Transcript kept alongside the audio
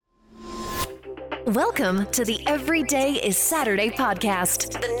Welcome to the Everyday is Saturday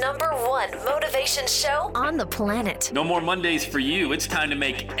podcast, the #1 motivation show on the planet. No more Mondays for you. It's time to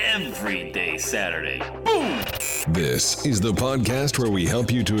make every day Saturday. Boom! This is the podcast where we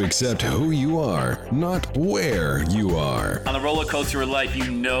help you to accept who you are, not where you are. On the roller coaster of life,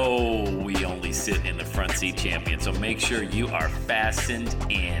 you know we only sit in the front seat, champion. So make sure you are fastened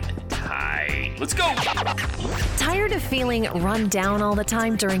in tight. Let's go! Tired of feeling run down all the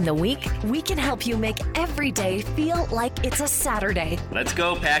time during the week? We can help you make every day feel like it's a Saturday. Let's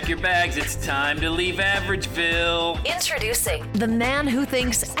go. Pack your bags. It's time to leave Averageville. Introducing the man who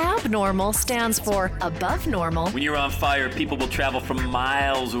thinks abnormal stands for above normal. When you're on fire, people will travel from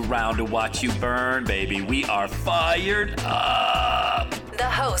miles around to watch you burn, baby. We are fired up. The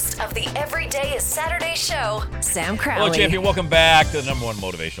host of the Everyday is Saturday show, Sam Crowley. Hello, champion. Welcome back to the #1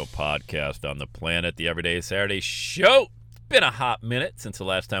 motivational podcast on the planet, the Everyday is Saturday show. It's been a hot minute since the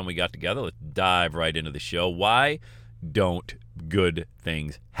last time we got together. Let's dive right into the show. Why don't good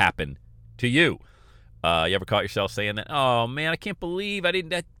things happen to you? You ever caught yourself saying that? Oh man, I can't believe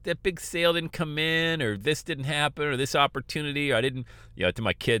that big sale didn't come in, or this didn't happen, or this opportunity, or I didn't, to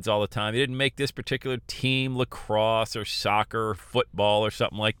my kids all the time, they didn't make this particular team, lacrosse or soccer or football or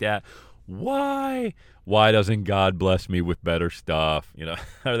something like that. Why doesn't God bless me with better stuff?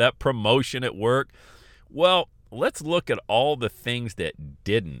 Or that promotion at work. Well, let's look at all the things that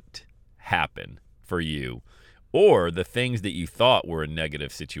didn't happen for you, or the things that you thought were a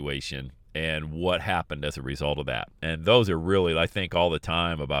negative situation, and what happened as a result of that. And those are really, I think all the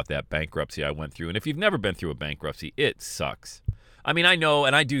time about that bankruptcy I went through. And if you've never been through a bankruptcy, it sucks. I mean, I know,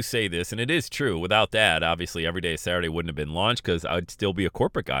 and I do say this, and it is true. Without that, obviously, Everyday is Saturday wouldn't have been launched, because I'd still be a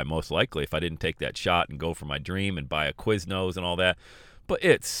corporate guy, most likely, if I didn't take that shot and go for my dream and buy a Quiznos and all that. But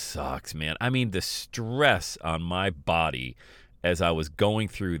it sucks, man. I mean, the stress on my body as I was going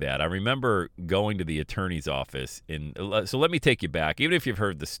through that. I remember going to the attorney's office. So let me take you back. Even if you've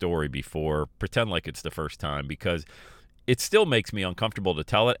heard the story before, pretend like it's the first time, because it still makes me uncomfortable to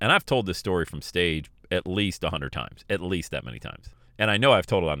tell it. And I've told this story from stage at least 100 times, at least that many times. And I know I've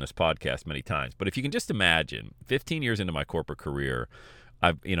told it on this podcast many times. But if you can just imagine, 15 years into my corporate career,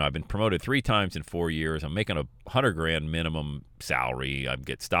 I've been promoted 3 times in 4 years. I'm making $100,000 minimum salary. I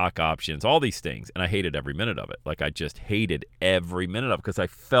get stock options, all these things, and I hated every minute of it. Like, I just hated every minute of it, because I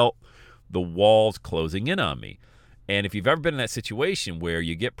felt the walls closing in on me. And if you've ever been in that situation where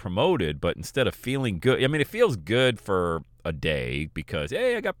you get promoted, but instead of feeling good, I mean, it feels good for a day because,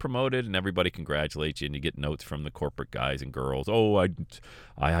 hey, I got promoted, and everybody congratulates you, and you get notes from the corporate guys and girls. Oh, I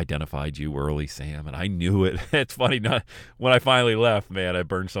identified you early, Sam, and I knew it. It's funny, when I finally left, man, I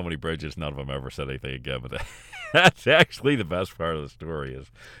burned so many bridges, none of them ever said anything again. But that's actually the best part of the story,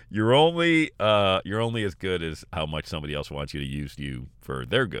 is you're only as good as how much somebody else wants you to use you for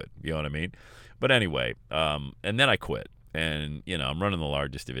their good. You know what I mean? But anyway, and then I quit. And, I'm running the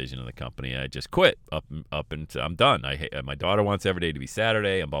largest division of the company. I just quit up until I'm done. My daughter wants every day to be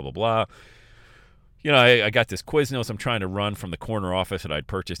Saturday and blah, blah, blah. I got this Quiznos I'm trying to run from the corner office that I'd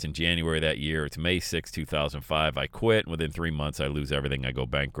purchased in January that year. It's May 6, 2005. I quit, and within 3 months, I lose everything. I go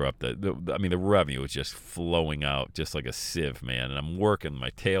bankrupt. The revenue is just flowing out just like a sieve, man. And I'm working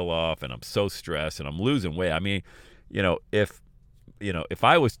my tail off, and I'm so stressed, and I'm losing weight. I mean, if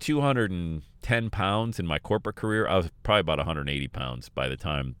I was 210 pounds in my corporate career, I was probably about 180 pounds by the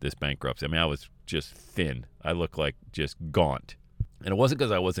time this bankruptcy. I mean, I was just thin. I looked like just gaunt. And it wasn't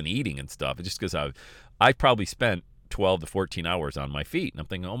because I wasn't eating and stuff. It's just because I probably spent 12 to 14 hours on my feet. And I'm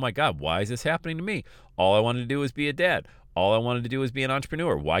thinking, oh my God, why is this happening to me? All I wanted to do was be a dad. All I wanted to do was be an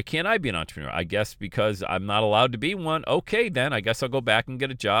entrepreneur. Why can't I be an entrepreneur? I guess because I'm not allowed to be one. Okay, then I guess I'll go back and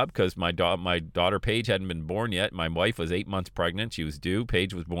get a job, because my daughter Paige hadn't been born yet. My wife was 8 months pregnant. She was due.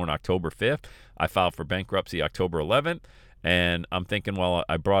 Paige was born October 5th. I filed for bankruptcy October 11th. And I'm thinking, well,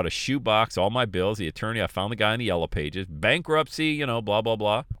 I brought a shoebox, all my bills, the attorney, I found the guy in the yellow pages, bankruptcy, blah, blah,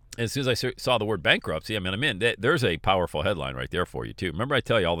 blah. And as soon as I saw the word bankruptcy, I'm in. There's a powerful headline right there for you, too. Remember, I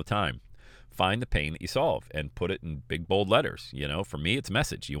tell you all the time, find the pain that you solve and put it in big, bold letters. For me, it's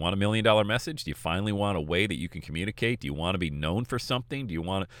message. You want $1 million message? Do you finally want a way that you can communicate? Do you want to be known for something? Do you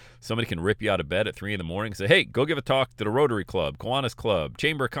want somebody can rip you out of bed at 3 a.m. and say, hey, go give a talk to the Rotary Club, Kiwanis Club,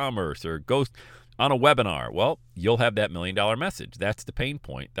 Chamber of Commerce, or go on a webinar? Well, you'll have that $1 million message. That's the pain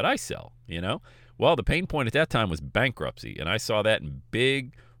point that I sell, Well, the pain point at that time was bankruptcy, and I saw that in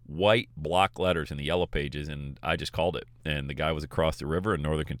big white block letters in the yellow pages, and I just called it. And the guy was across the river in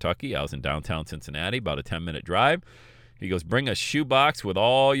northern Kentucky. I was in downtown Cincinnati, about a 10-minute drive. He goes, bring a shoebox with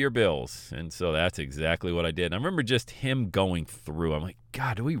all your bills. And so that's exactly what I did. And I remember just him going through. I'm like,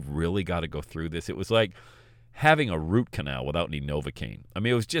 God, do we really got to go through this? It was like having a root canal without any Novocaine. I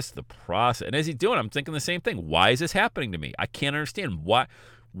mean, it was just the process. And as he's doing, I'm thinking the same thing. Why is this happening to me? I can't understand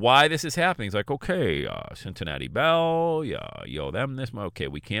why this is happening. He's like, okay, Cincinnati Bell, yeah, you owe them this. Okay,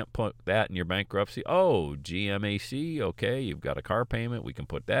 we can't put that in your bankruptcy. Oh, GMAC, okay, you've got a car payment. We can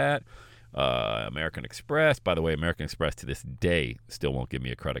put that. American Express. By the way, American Express to this day still won't give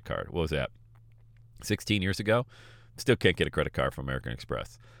me a credit card. What was that? 16 years ago? Still can't get a credit card from American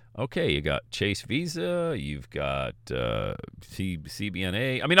Express. Okay, you got Chase Visa, you've got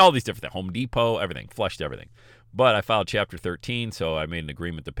CBNA. I mean, all these different things. Home Depot, everything. Flushed everything. But I filed Chapter 13, so I made an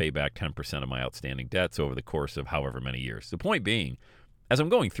agreement to pay back 10% of my outstanding debts over the course of however many years. The point being, as I'm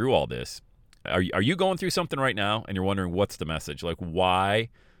going through all this, are you going through something right now and you're wondering what's the message? Like, why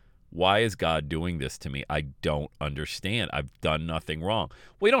is God doing this to me? I don't understand. I've done nothing wrong.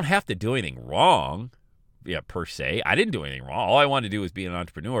 Well, you don't have to do anything wrong. Yeah, per se. I didn't do anything wrong. All I wanted to do was be an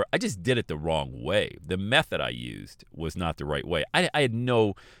entrepreneur. I just did it the wrong way. The method I used was not the right way. I had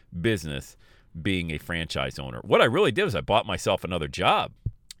no business being a franchise owner. What I really did was I bought myself another job.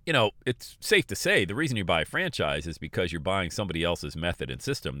 You know, it's safe to say the reason you buy a franchise is because you're buying somebody else's method and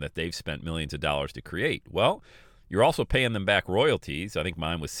system that they've spent millions of dollars to create. Well, you're also paying them back royalties. I think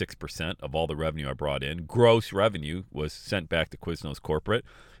mine was 6% of all the revenue I brought in. Gross revenue was sent back to Quiznos corporate.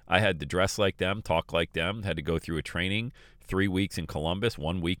 I had to dress like them, talk like them, had to go through a training, 3 weeks in Columbus,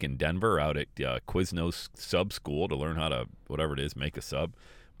 1 week in Denver out at Quiznos sub school to learn how to, whatever it is, make a sub.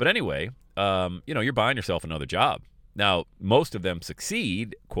 But anyway, you're buying yourself another job. Now, most of them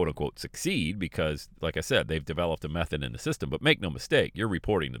succeed, quote unquote succeed, because, like I said, they've developed a method in the system. But make no mistake, you're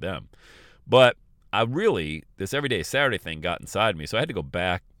reporting to them. But this Everyday Saturday thing got inside me, so I had to go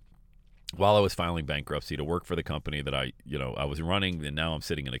back while I was filing bankruptcy to work for the company that I was running, and now I'm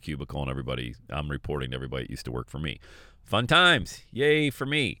sitting in a cubicle and I'm reporting to everybody that used to work for me. Fun times, yay for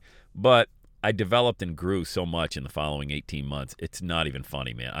me. But I developed and grew so much in the following 18 months. It's not even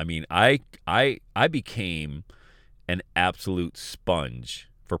funny, man. I mean, I became an absolute sponge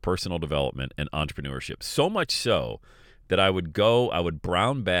for personal development and entrepreneurship. So much so that I would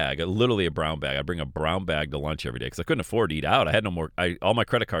brown bag, literally a brown bag. I'd bring a brown bag to lunch every day because I couldn't afford to eat out. I had no more. All my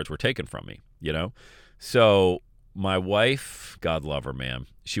credit cards were taken from me, So my wife, God love her, man,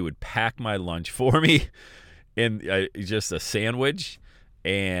 she would pack my lunch for me in just a sandwich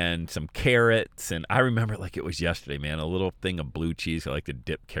and some carrots. And I remember like it was yesterday, man, a little thing of blue cheese. I like to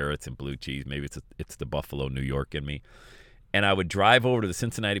dip carrots in blue cheese. Maybe it's the Buffalo, New York in me. And I would drive over to the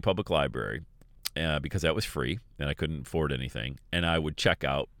Cincinnati Public Library because that was free and I couldn't afford anything. And I would check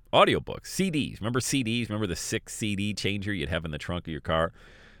out audiobooks, CDs. Remember CDs? Remember the 6 CD changer you'd have in the trunk of your car?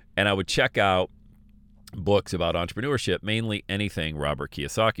 And I would check out books about entrepreneurship, mainly anything Robert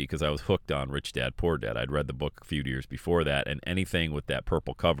Kiyosaki, because I was hooked on Rich Dad, Poor Dad. I'd read the book a few years before that, and anything with that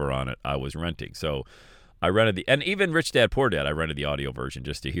purple cover on it, I was renting. So I rented and even Rich Dad, Poor Dad, I rented the audio version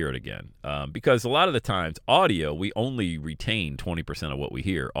just to hear it again. Because a lot of the times, audio, we only retain 20% of what we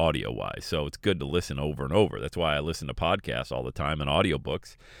hear audio-wise. So it's good to listen over and over. That's why I listen to podcasts all the time and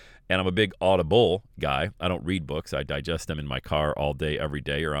audiobooks. And I'm a big Audible guy. I don't read books. I digest them in my car all day, every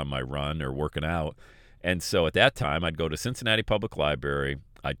day, or on my run or working out. And so at that time, I'd go to Cincinnati Public Library.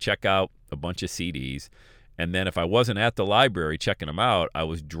 I'd check out a bunch of CDs. And then if I wasn't at the library checking them out, I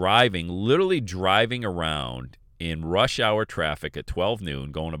was literally driving around in rush hour traffic at 12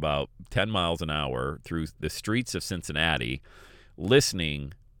 noon, going about 10 miles an hour through the streets of Cincinnati,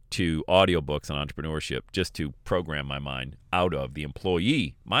 listening to audiobooks on entrepreneurship just to program my mind out of the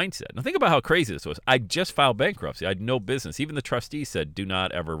employee mindset. Now think about how crazy this was. I just filed bankruptcy. I had no business. Even the trustees said, do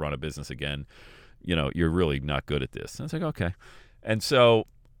not ever run a business again. You're really not good at this. And I was like, okay. And so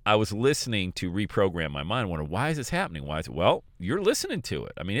I was listening to reprogram my mind, wondering, why is this happening? Why is it? Well, you're listening to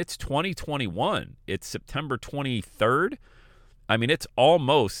it. I mean, it's 2021. It's September 23rd. I mean, it's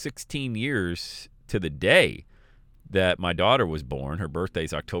almost 16 years to the day that my daughter was born. Her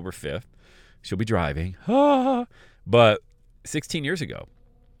birthday's October 5th. She'll be driving. But 16 years ago.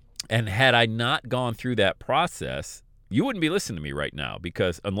 And had I not gone through that process, you wouldn't be listening to me right now,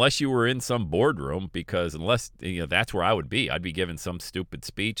 because unless you were in some boardroom, that's where I would be. I'd be giving some stupid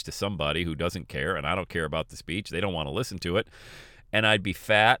speech to somebody who doesn't care, and I don't care about the speech. They don't want to listen to it. And I'd be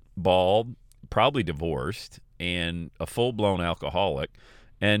fat, bald, probably divorced, and a full-blown alcoholic,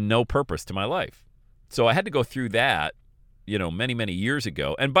 and no purpose to my life. So I had to go through that, many, many years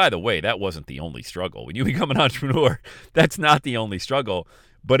ago. And by the way, that wasn't the only struggle. When you become an entrepreneur, that's not the only struggle.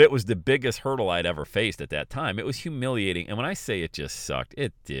 But it was the biggest hurdle I'd ever faced at that time. It was humiliating. And when I say it just sucked,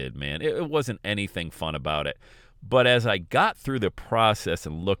 it did, man. It wasn't anything fun about it. But as I got through the process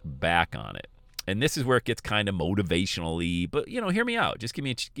and looked back on it, and this is where it gets kind of motivational-y, but, hear me out. Just give me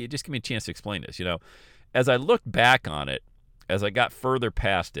a chance to explain this, as I looked back on it, as I got further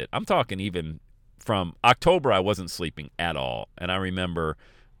past it, I'm talking even from October, I wasn't sleeping at all. And I remember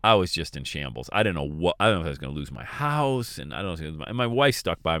I was just in shambles. I didn't know if I was going to lose my house, and I don't know. And my wife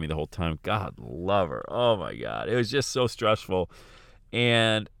stuck by me the whole time. God love her. Oh my God. It was just so stressful.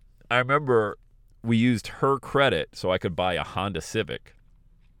 And I remember we used her credit so I could buy a Honda Civic,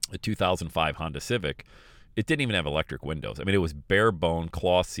 a 2005 Honda Civic. It didn't even have electric windows. I mean, it was bare bone,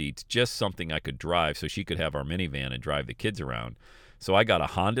 cloth seats, just something I could drive so she could have our minivan and drive the kids around. So I got a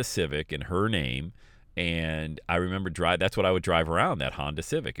Honda Civic in her name, and I remember that's what I would drive around, that Honda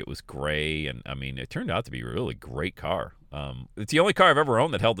Civic. It was gray, and I mean, it turned out to be a really great car. It's the only car I've ever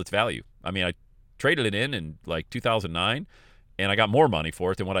owned that held its value. I mean, I traded it in like 2009, and I got more money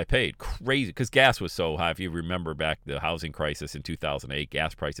for it than what I paid. Crazy, because gas was so high. If you remember back the housing crisis in 2008,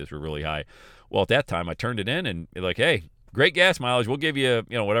 gas prices were really high. Well, at that time, I turned it in, and like, hey, great gas mileage. We'll give you,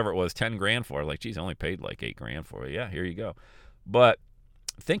 whatever it was, 10 grand for it. Like, geez, I only paid like 8 grand for it. Yeah, here you go. But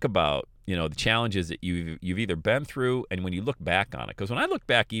think about, the challenges that you've either been through, and when you look back on it. Because when I look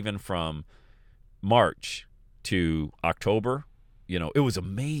back even from March to October, it was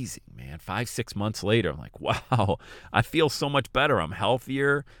amazing, man. 5-6 months later, I'm like, wow, I feel so much better. I'm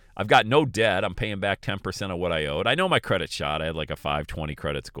healthier. I've got no debt. I'm paying back 10% of what I owed. I know my credit's shot. I had like a 520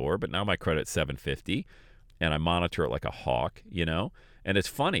 credit score, but now my credit's 750, and I monitor it like a hawk, And it's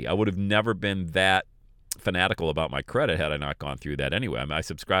funny. I would have never been that fanatical about my credit had I not gone through that anyway. I mean, I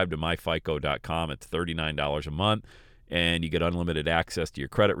subscribe to myfico.com. It's $39 a month, and you get unlimited access to your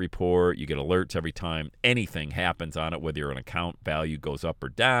credit report. You get alerts every time anything happens on it, whether your account value goes up or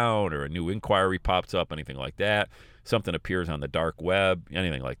down, or a new inquiry pops up, anything like that. Something appears on the dark web,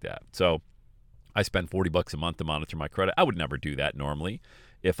 anything like that. So I spend $40 a month to monitor my credit. I would never do that normally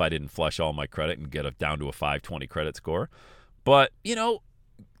if I didn't flush all my credit and get down to a 520 credit score. But,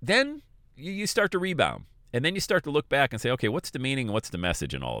 then you start to rebound. And then you start to look back and say, okay, what's the meaning and what's the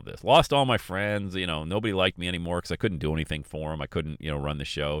message in all of this? Lost all my friends. Nobody liked me anymore because I couldn't do anything for them. I couldn't, run the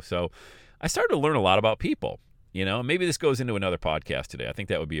show. So I started to learn a lot about people. Maybe this goes into another podcast today. I think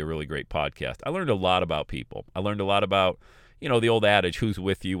that would be a really great podcast. I learned a lot about people. I learned a lot about, the old adage, who's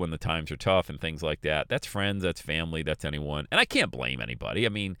with you when the times are tough and things like that. That's friends, that's family, that's anyone. And I can't blame anybody. I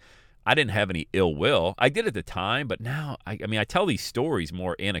mean, I didn't have any ill will. I did at the time, but now, I tell these stories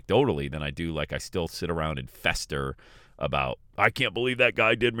more anecdotally than I do like I still sit around and fester about, I can't believe that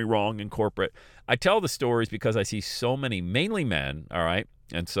guy did me wrong in corporate. I tell the stories because I see so many, mainly men, all right?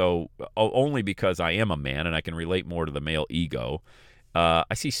 And so only because I am a man and I can relate more to the male ego,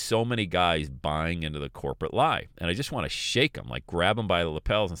 I see so many guys buying into the corporate lie. And I just want to shake them, like grab them by the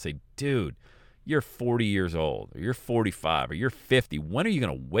lapels and say, dude, you're 40 years old, or you're 45, or you're 50. When are you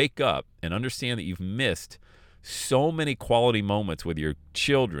going to wake up and understand that you've missed so many quality moments with your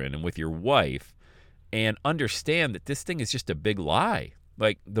children and with your wife, and understand that this thing is just a big lie?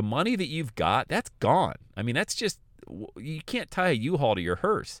 Like, the money that you've got, that's gone. I mean, that's just, you can't tie a U-Haul to your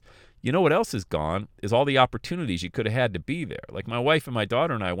hearse. You know what else is gone is all the opportunities you could have had to be there. Like, my wife and my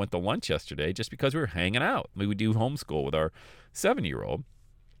daughter and I went to lunch yesterday just because we were hanging out. We would do homeschool with our 7-year-old.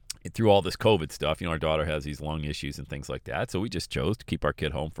 Through all this COVID stuff, our daughter has these lung issues and things like that. So we just chose to keep our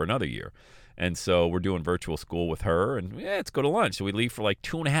kid home for another year. And so we're doing virtual school with her, and let's go to lunch. So we leave for like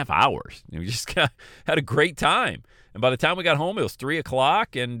 2.5 hours. We just had a great time. And by the time we got home, it was 3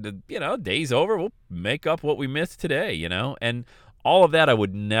 o'clock, and, day's over. We'll make up what we missed today, And all of that I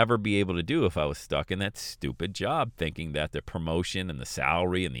would never be able to do if I was stuck in that stupid job, thinking that the promotion and the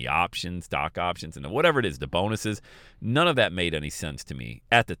salary and the options, stock options, and whatever it is, the bonuses, none of that made any sense to me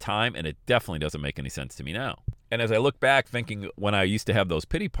at the time, and it definitely doesn't make any sense to me now. And as I look back thinking when I used to have those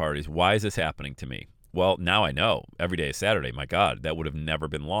pity parties, why is this happening to me? Well, now I know. Every day is Saturday. My God, that would have never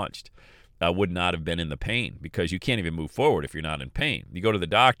been launched. I would not have been in the pain, because you can't even move forward if you're not in pain. You go to the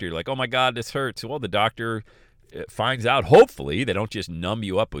doctor, you're like, oh my God, this hurts. Well, the doctor finds out, hopefully, they don't just numb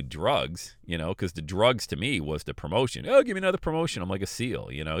you up with drugs, because the drugs to me was the promotion. Oh, give me another promotion. I'm like a seal,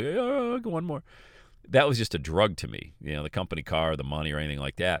 oh, one more. That was just a drug to me, the company car, the money, or anything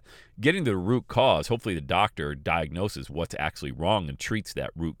like that. Getting to the root cause, hopefully the doctor diagnoses what's actually wrong and treats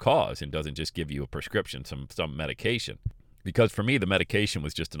that root cause and doesn't just give you a prescription, some medication. Because for me, the medication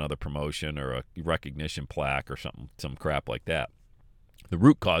was just another promotion or a recognition plaque or some crap like that. The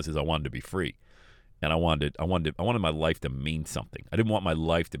root cause is I wanted to be free. And I wanted my life to mean something. I didn't want my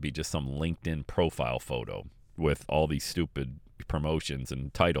life to be just some LinkedIn profile photo with all these stupid promotions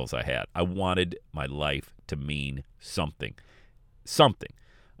and titles I had. I wanted my life to mean something. Something.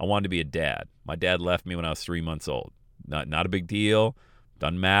 I wanted to be a dad. My dad left me when I was 3 months old. Not a big deal.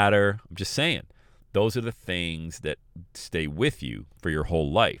 Doesn't matter. I'm just saying. Those are the things that stay with you for your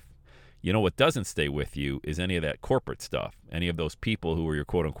whole life. You know what doesn't stay with you is any of that corporate stuff, any of those people who are your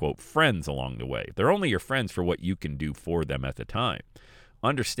quote-unquote friends along the way. They're only your friends for what you can do for them at the time.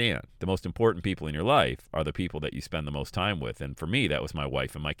 Understand, the most important people in your life are the people that you spend the most time with. And for me, that was my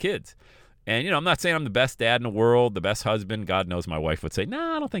wife and my kids. And, I'm not saying I'm the best dad in the world, the best husband. God knows my wife would say, I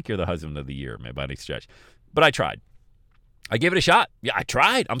don't think you're the husband of the year, maybe by any stretch. But I tried. I gave it a shot. Yeah, I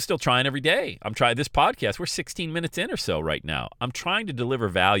tried. I'm still trying every day. I'm trying this podcast. We're 16 minutes in or so right now. I'm trying to deliver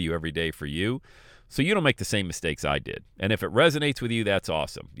value every day for you so you don't make the same mistakes I did. And if it resonates with you, that's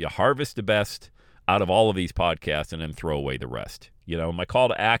awesome. You harvest the best out of all of these podcasts and then throw away the rest. My call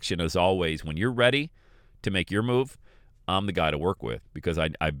to action is always when you're ready to make your move, I'm the guy to work with because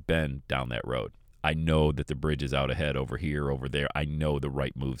I've been down that road. I know that the bridge is out ahead over here, over there. I know the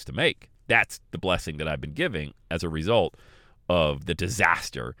right moves to make. That's the blessing that I've been giving as a result of the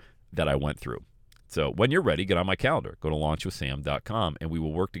disaster that I went through. So when you're ready, get on my calendar. Go to launchwithsam.com, and we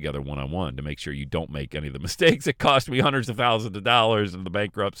will work together one-on-one to make sure you don't make any of the mistakes that cost me hundreds of thousands of dollars and the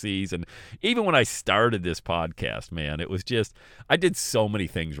bankruptcies. And even when I started this podcast, man, it was just, I did so many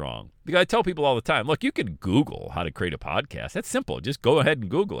things wrong. Because I tell people all the time, look, you can Google how to create a podcast. That's simple. Just go ahead and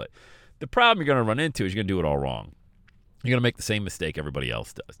Google it. The problem you're going to run into is you're going to do it all wrong. You're going to make the same mistake everybody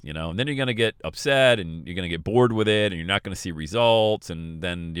else does, and then you're going to get upset and you're going to get bored with it and you're not going to see results. And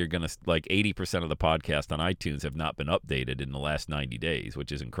then you're going to, 80% of the podcast on iTunes have not been updated in the last 90 days,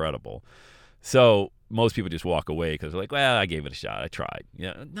 which is incredible. So most people just walk away because they're like, well, I gave it a shot. I tried.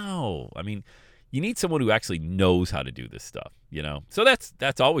 No, you need someone who actually knows how to do this stuff, So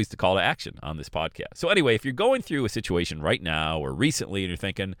that's always the call to action on this podcast. So anyway, if you're going through a situation right now or recently and you're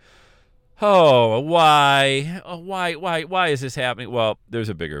thinking, oh, why is this happening? Well, there's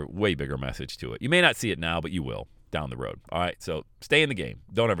a way bigger message to it. You may not see it now, but you will down the road. All right, so stay in the game.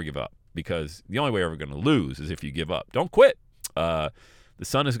 Don't ever give up because the only way you're ever going to lose is if you give up. Don't quit. The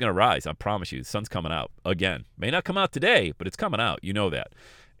sun is going to rise. I promise you. The sun's coming out again. May not come out today, but it's coming out. You know that.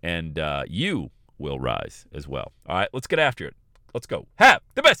 And you will rise as well. All right, let's get after it. Let's go. Have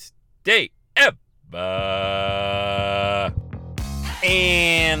the best day ever.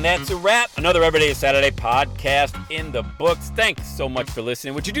 And that's a wrap. Another Everyday is Saturday podcast in the books. Thanks so much for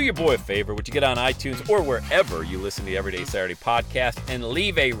listening. Would you do your boy a favor? Would you get on iTunes or wherever you listen to the Everyday Saturday podcast and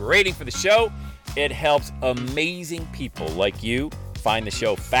leave a rating for the show? It helps amazing people like you find the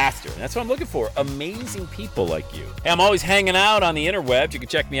show faster. And that's what I'm looking for, amazing people like you. Hey, I'm always hanging out on the interwebs. You can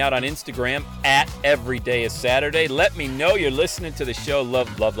check me out on Instagram at Everyday is Saturday. Let me know you're listening to the show.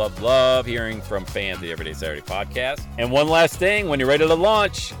 Love hearing from fans of the Everyday Saturday podcast. And one last thing, when you're ready to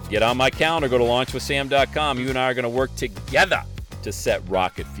launch, get on my calendar, go to launchwithsam.com. You and I are going to work together to set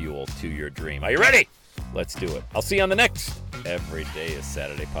rocket fuel to your dream. Are you ready? Let's do it. I'll see you on the next Everyday is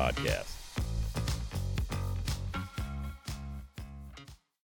Saturday podcast.